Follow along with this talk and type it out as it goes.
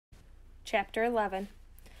Chapter 11.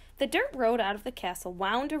 The dirt road out of the castle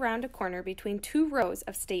wound around a corner between two rows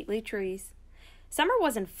of stately trees. Summer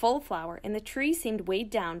was in full flower, and the trees seemed weighed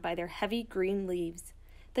down by their heavy green leaves.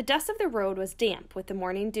 The dust of the road was damp with the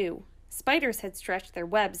morning dew. Spiders had stretched their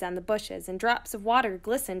webs on the bushes, and drops of water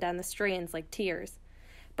glistened on the strands like tears.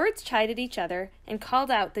 Birds chided each other and called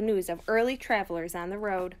out the news of early travelers on the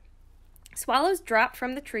road. Swallows dropped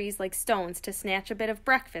from the trees like stones to snatch a bit of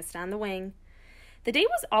breakfast on the wing. The day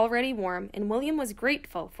was already warm, and William was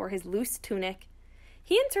grateful for his loose tunic.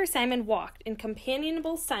 He and Sir Simon walked in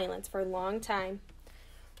companionable silence for a long time.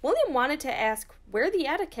 William wanted to ask where the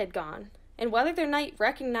attic had gone, and whether their knight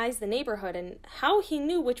recognized the neighborhood, and how he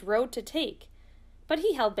knew which road to take. But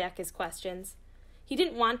he held back his questions. He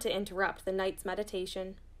didn't want to interrupt the knight's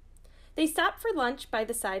meditation. They stopped for lunch by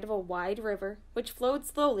the side of a wide river, which flowed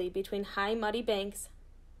slowly between high muddy banks.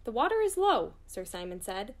 "The water is low," Sir Simon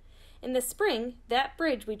said. "In the spring, that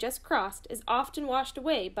bridge we just crossed is often washed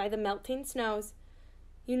away by the melting snows."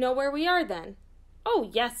 "You know where we are, then?" "Oh,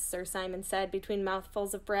 yes," Sir Simon said between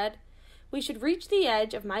mouthfuls of bread. "We should reach the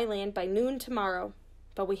edge of my land by noon tomorrow.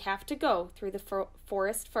 But we have to go through the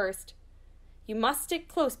forest first." "You must stick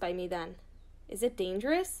close by me, then." "Is it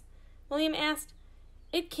dangerous?" William asked.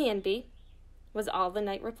 "It can be," was all the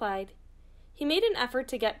knight replied. He made an effort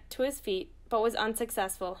to get to his feet, but was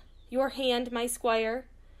unsuccessful. "Your hand, my squire."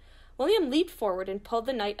 William leaped forward and pulled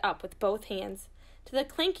the knight up with both hands, to the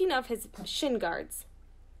clanking of his shin guards.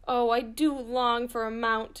 "Oh, I do long for a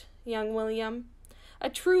mount, young William. A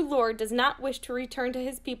true lord does not wish to return to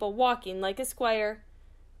his people walking like a squire."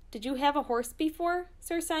 "Did you have a horse before,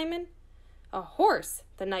 Sir Simon?" "A horse?"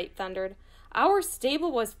 the knight thundered. "Our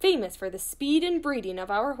stable was famous for the speed and breeding of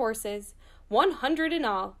our horses, 100 in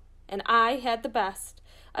all, and I had the best,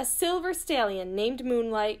 a silver stallion named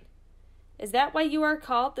Moonlight." "Is that why you are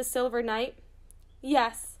called the Silver Knight?"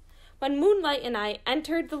 "Yes. When Moonlight and I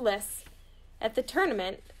entered the lists at the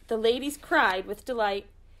tournament, the ladies cried with delight.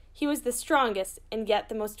 He was the strongest and yet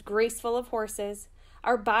the most graceful of horses.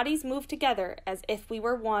 Our bodies moved together as if we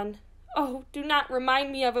were one. Oh, do not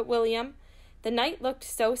remind me of it, William." The knight looked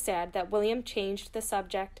so sad that William changed the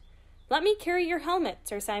subject. "Let me carry your helmet,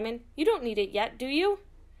 Sir Simon. You don't need it yet, do you?"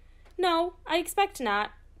 "No, I expect not.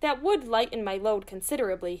 That would lighten my load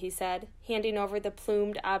considerably," he said, handing over the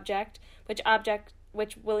plumed object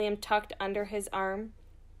which William tucked under his arm.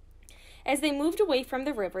 As they moved away from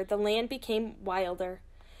the river, the land became wilder.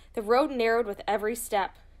 The road narrowed with every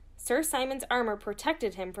step. Sir Simon's armor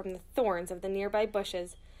protected him from the thorns of the nearby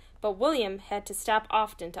bushes, but William had to stop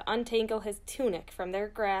often to untangle his tunic from their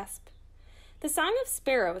grasp. The song of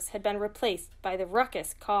sparrows had been replaced by the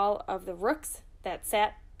raucous call of the rooks that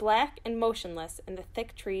sat black and motionless in the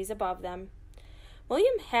thick trees above them.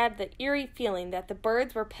 William had the eerie feeling that the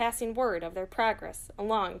birds were passing word of their progress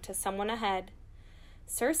along to someone ahead.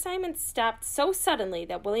 Sir Simon stopped so suddenly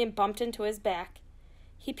that William bumped into his back.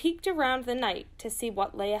 He peeked around the knight to see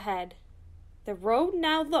what lay ahead. The road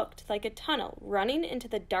now looked like a tunnel running into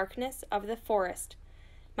the darkness of the forest.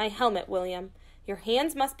 "My helmet, William. Your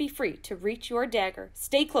hands must be free to reach your dagger.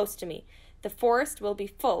 Stay close to me. The forest will be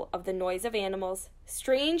full of the noise of animals.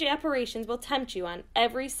 Strange apparitions will tempt you on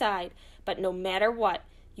every side, but no matter what,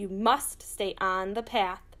 you must stay on the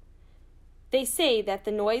path. They say that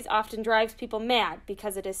the noise often drives people mad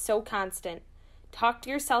because it is so constant. Talk to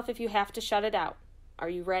yourself if you have to shut it out. Are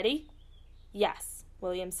you ready?" "Yes,"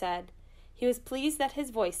 William said. He was pleased that his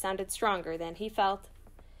voice sounded stronger than he felt.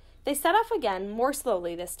 They set off again, more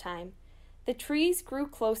slowly this time. The trees grew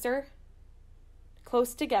close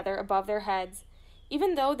together above their heads.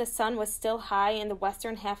 Even though the sun was still high in the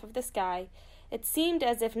western half of the sky, it seemed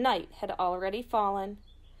as if night had already fallen.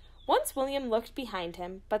 Once William looked behind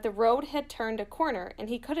him, but the road had turned a corner and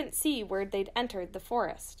he couldn't see where they'd entered the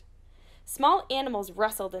forest. Small animals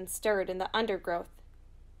rustled and stirred in the undergrowth,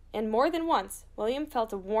 and more than once William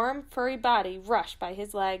felt a warm, furry body rush by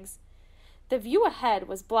his legs. The view ahead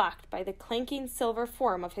was blocked by the clanking silver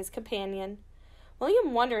form of his companion.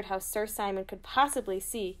 William wondered how Sir Simon could possibly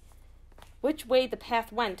see which way the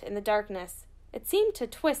path went in the darkness. It seemed to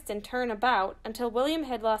twist and turn about until William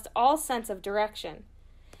had lost all sense of direction.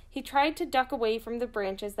 He tried to duck away from the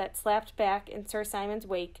branches that slapped back in Sir Simon's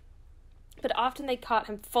wake, but often they caught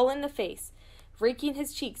him full in the face, raking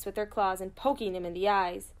his cheeks with their claws and poking him in the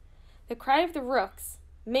eyes. The cry of the rooks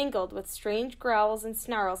mingled with strange growls and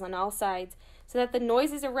snarls on all sides, so that the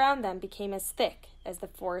noises around them became as thick as the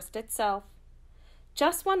forest itself.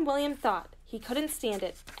 Just when William thought he couldn't stand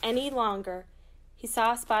it any longer, he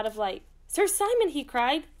saw a spot of light. "Sir Simon," he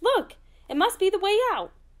cried, "look! It must be the way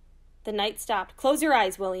out." The knight stopped. "Close your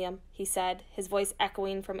eyes, William," he said, his voice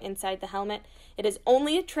echoing from inside the helmet. "It is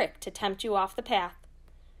only a trick to tempt you off the path."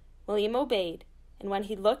 William obeyed, and when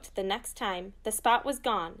he looked the next time, the spot was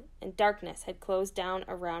gone, and darkness had closed down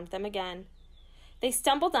around them again. They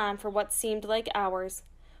stumbled on for what seemed like hours.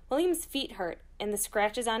 William's feet hurt, and the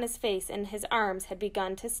scratches on his face and his arms had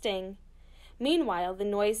begun to sting. Meanwhile, the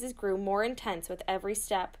noises grew more intense with every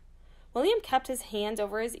step. William kept his hands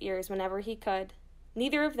over his ears whenever he could.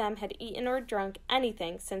 Neither of them had eaten or drunk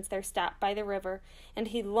anything since their stop by the river, and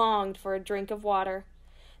he longed for a drink of water.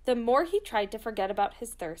 The more he tried to forget about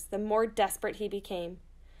his thirst, the more desperate he became.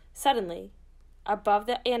 Suddenly, above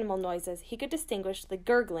the animal noises, he could distinguish the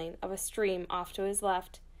gurgling of a stream off to his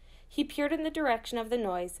left. He peered in the direction of the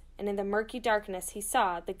noise, and in the murky darkness he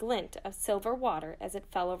saw the glint of silver water as it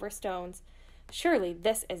fell over stones. Surely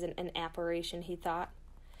this isn't an apparition, he thought.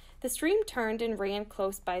 The stream turned and ran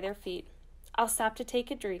close by their feet. "I'll stop to take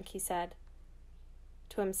a drink," he said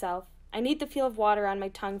to himself. "I need the feel of water on my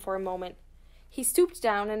tongue for a moment." He stooped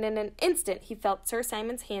down, and in an instant he felt Sir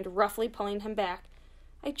Simon's hand roughly pulling him back.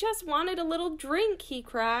 "I just wanted a little drink," he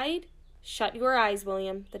cried. "Shut your eyes,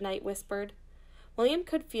 William," the knight whispered. William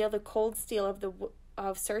could feel the cold steel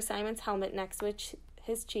of Sir Simon's helmet next to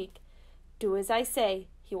his cheek. "Do as I say,"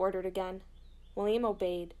 he ordered again. William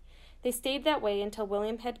obeyed. They stayed that way until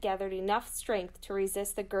William had gathered enough strength to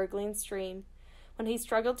resist the gurgling stream. When he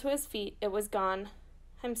struggled to his feet, it was gone.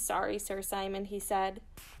 "I'm sorry, Sir Simon," he said.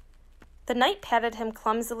 The knight patted him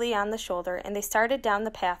clumsily on the shoulder, and they started down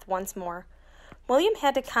the path once more. William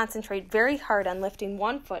had to concentrate very hard on lifting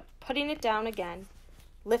one foot, putting it down again,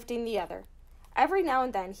 lifting the other. Every now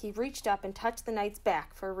and then he reached up and touched the knight's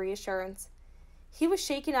back for reassurance. He was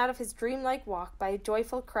shaken out of his dreamlike walk by a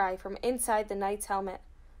joyful cry from inside the knight's helmet.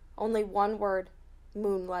 Only one word: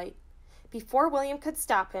 moonlight. Before William could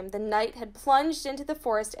stop him, the knight had plunged into the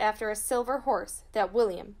forest after a silver horse that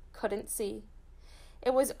William couldn't see.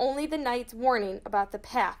 It was only the knight's warning about the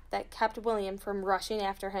path that kept William from rushing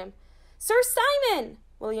after him. "Sir Simon!"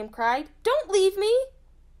 William cried. "Don't leave me!"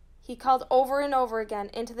 He called over and over again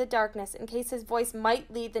into the darkness in case his voice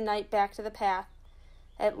might lead the knight back to the path.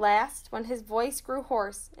 At last, when his voice grew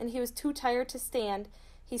hoarse and he was too tired to stand,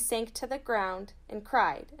 he sank to the ground and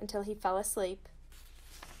cried until he fell asleep.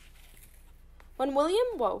 When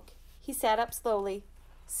William woke, he sat up slowly,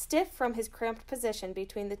 stiff from his cramped position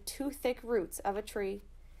between the two thick roots of a tree.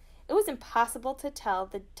 It was impossible to tell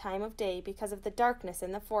the time of day because of the darkness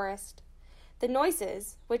in the forest. The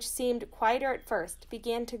noises, which seemed quieter at first,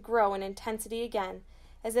 began to grow in intensity again,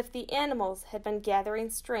 as if the animals had been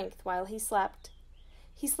gathering strength while he slept.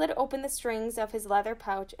 He slid open the strings of his leather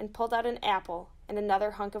pouch and pulled out an apple and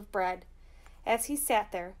another hunk of bread. As he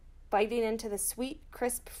sat there, biting into the sweet,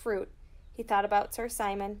 crisp fruit, he thought about Sir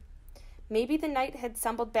Simon. Maybe the knight had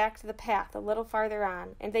stumbled back to the path a little farther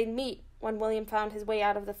on, and they'd meet when William found his way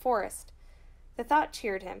out of the forest. The thought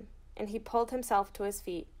cheered him, and he pulled himself to his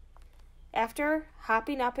feet. After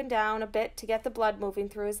hopping up and down a bit to get the blood moving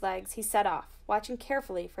through his legs, he set off, watching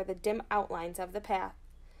carefully for the dim outlines of the path.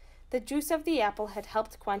 The juice of the apple had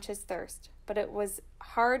helped quench his thirst, but it was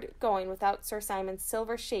hard going without Sir Simon's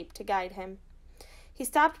silver shape to guide him. He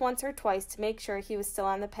stopped once or twice to make sure he was still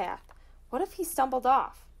on the path. What if he stumbled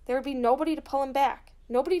off? There would be nobody to pull him back,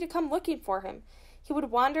 nobody to come looking for him. He would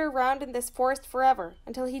wander around in this forest forever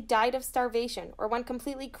until he died of starvation or went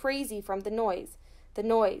completely crazy from the noise.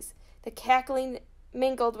 The cackling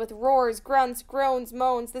mingled with roars, grunts, groans,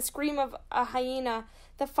 moans, the scream of a hyena,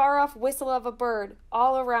 the far-off whistle of a bird.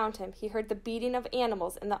 All around him he heard the beating of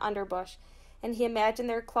animals in the underbush, and he imagined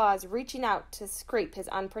their claws reaching out to scrape his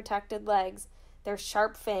unprotected legs, their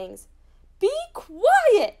sharp fangs. "Be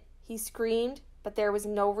quiet!" he screamed, but there was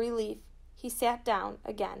no relief. He sat down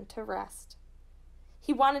again to rest.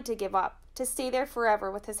 He wanted to give up, to stay there forever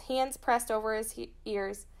with his hands pressed over his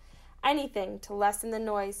ears, anything to lessen the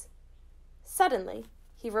noise. Suddenly,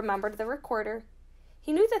 he remembered the recorder.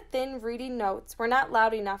 He knew the thin, reedy notes were not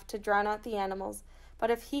loud enough to drown out the animals, but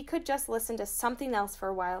if he could just listen to something else for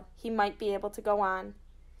a while, he might be able to go on.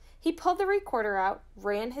 He pulled the recorder out,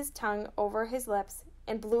 ran his tongue over his lips,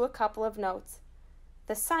 and blew a couple of notes.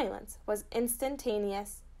 The silence was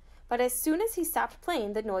instantaneous, but as soon as he stopped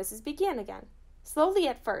playing, the noises began again, slowly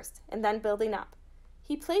at first, and then building up.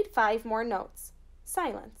 He played 5 more notes.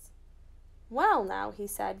 Silence. "Well, now," he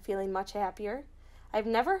said, feeling much happier. "I've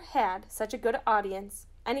never had such a good audience.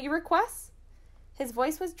 Any requests?" His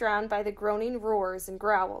voice was drowned by the groaning roars and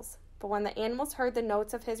growls, but when the animals heard the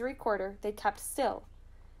notes of his recorder, they kept still.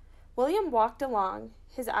 William walked along,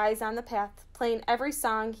 his eyes on the path, playing every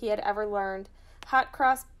song he had ever learned. Hot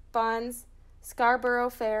cross buns, Scarborough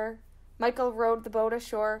Fair, Michael rowed the boat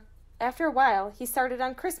ashore. After a while, he started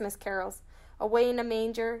on Christmas carols, Away in a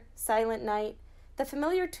Manger, Silent Night. The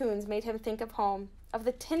familiar tunes made him think of home, of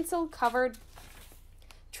the tinsel-covered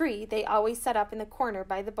tree they always set up in the corner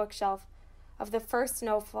by the bookshelf, of the first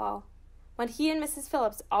snowfall, when he and Mrs.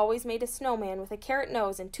 Phillips always made a snowman with a carrot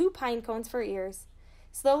nose and 2 pine cones for ears.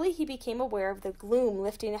 Slowly he became aware of the gloom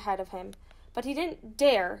lifting ahead of him, but he didn't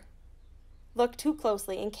dare look too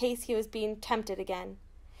closely in case he was being tempted again.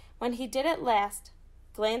 When he did at last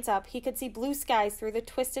glance up, he could see blue skies through the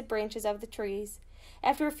twisted branches of the trees.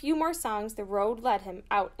 After a few more songs, the road led him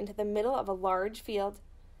out into the middle of a large field.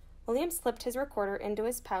 William slipped his recorder into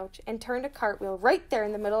his pouch and turned a cartwheel right there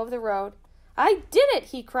in the middle of the road. "I did it!"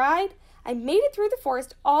 he cried. "I made it through the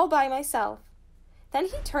forest all by myself." Then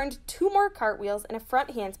he turned 2 more cartwheels and a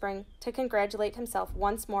front handspring to congratulate himself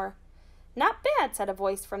once more. "Not bad," said a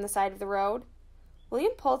voice from the side of the road.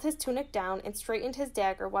 William pulled his tunic down and straightened his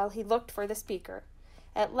dagger while he looked for the speaker.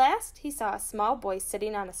 At last he saw a small boy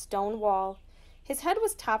sitting on a stone wall. His head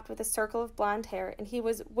was topped with a circle of blonde hair, and he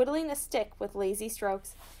was whittling a stick with lazy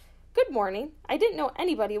strokes. "Good morning. I didn't know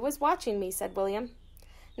anybody was watching me," said William.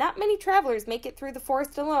 "Not many travelers make it through the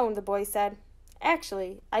forest alone," the boy said.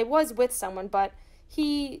 "Actually, I was with someone, but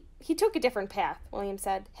he took a different path," William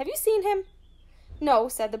said. "Have you seen him?" "No,"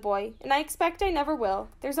 said the boy, "and I expect I never will.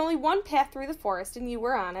 There's only one path through the forest, and you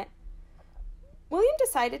were on it." William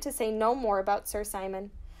decided to say no more about Sir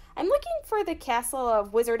Simon. "I'm looking for the castle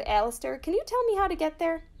of Wizard Alistair. Can you tell me how to get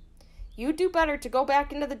there?" "You'd do better to go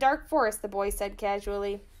back into the dark forest," the boy said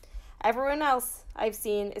casually. "Everyone else I've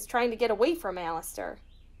seen is trying to get away from Alistair."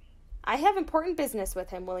 "I have important business with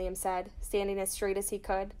him," William said, standing as straight as he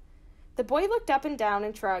could. The boy looked up and down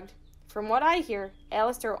and shrugged. "From what I hear,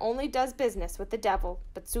 Alistair only does business with the devil,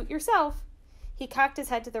 but suit yourself." He cocked his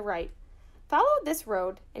head to the right. "Follow this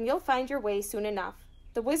road, and you'll find your way soon enough.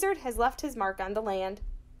 The wizard has left his mark on the land."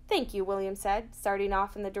 "Thank you," William said, starting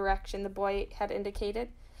off in the direction the boy had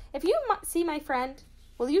indicated. "If you see my friend,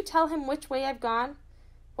 will you tell him which way I've gone?"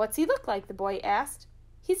 "What's he look like?" the boy asked.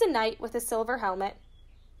 "He's a knight with a silver helmet."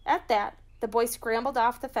 At that, the boy scrambled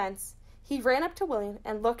off the fence. He ran up to William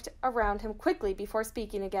and looked around him quickly before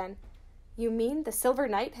speaking again. "You mean the Silver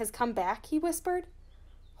Knight has come back?" he whispered,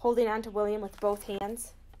 holding on to William with both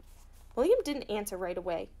hands. William didn't answer right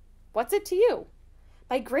away. "What's it to you?"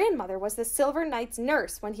 "My grandmother was the Silver Knight's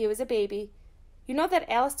nurse when he was a baby. You know that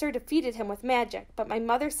Alistair defeated him with magic, but my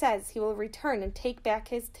mother says he will return and take back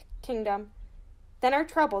his kingdom. Then our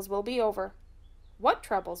troubles will be over." "What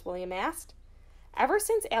troubles?" William asked. "Ever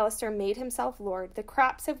since Alistair made himself lord, the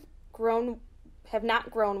crops have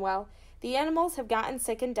not grown well. The animals have gotten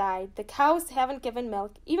sick and died. The cows haven't given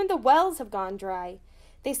milk. Even the wells have gone dry.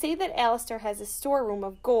 They say that Alistair has a storeroom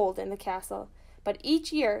of gold in the castle, but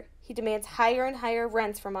each year he demands higher and higher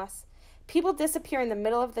rents from us. People disappear in the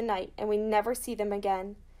middle of the night, and we never see them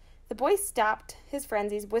again." The boy stopped his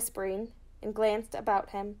frenzies whispering and glanced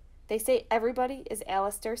about him. "They say everybody is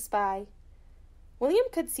Alistair's spy." William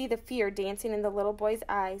could see the fear dancing in the little boy's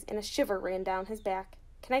eyes, and a shiver ran down his back.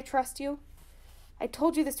 "Can I trust you?" "I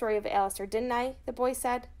told you the story of Alistair, didn't I?" the boy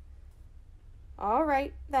said. "All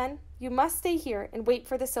right, then. You must stay here and wait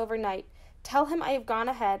for the Silver Knight. Tell him I have gone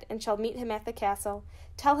ahead and shall meet him at the castle.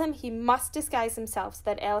 Tell him he must disguise himself so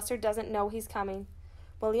that Alistair doesn't know he's coming."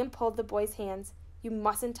 William pulled the boy's hands. "You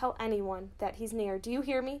mustn't tell anyone that he's near. Do you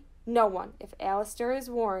hear me? No one, if Alistair is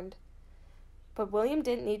warned." But William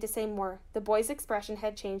didn't need to say more. The boy's expression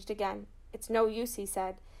had changed again. "It's no use," he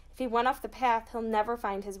said. "If he went off the path, he'll never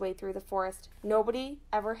find his way through the forest. Nobody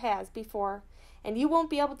ever has before. And you won't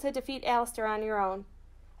be able to defeat Alistair on your own."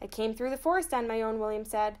 "I came through the forest on my own," William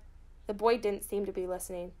said. The boy didn't seem to be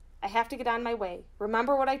listening. "I have to get on my way.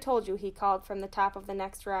 Remember what I told you," he called from the top of the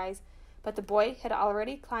next rise. But the boy had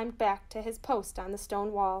already climbed back to his post on the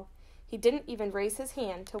stone wall. He didn't even raise his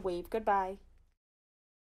hand to wave goodbye.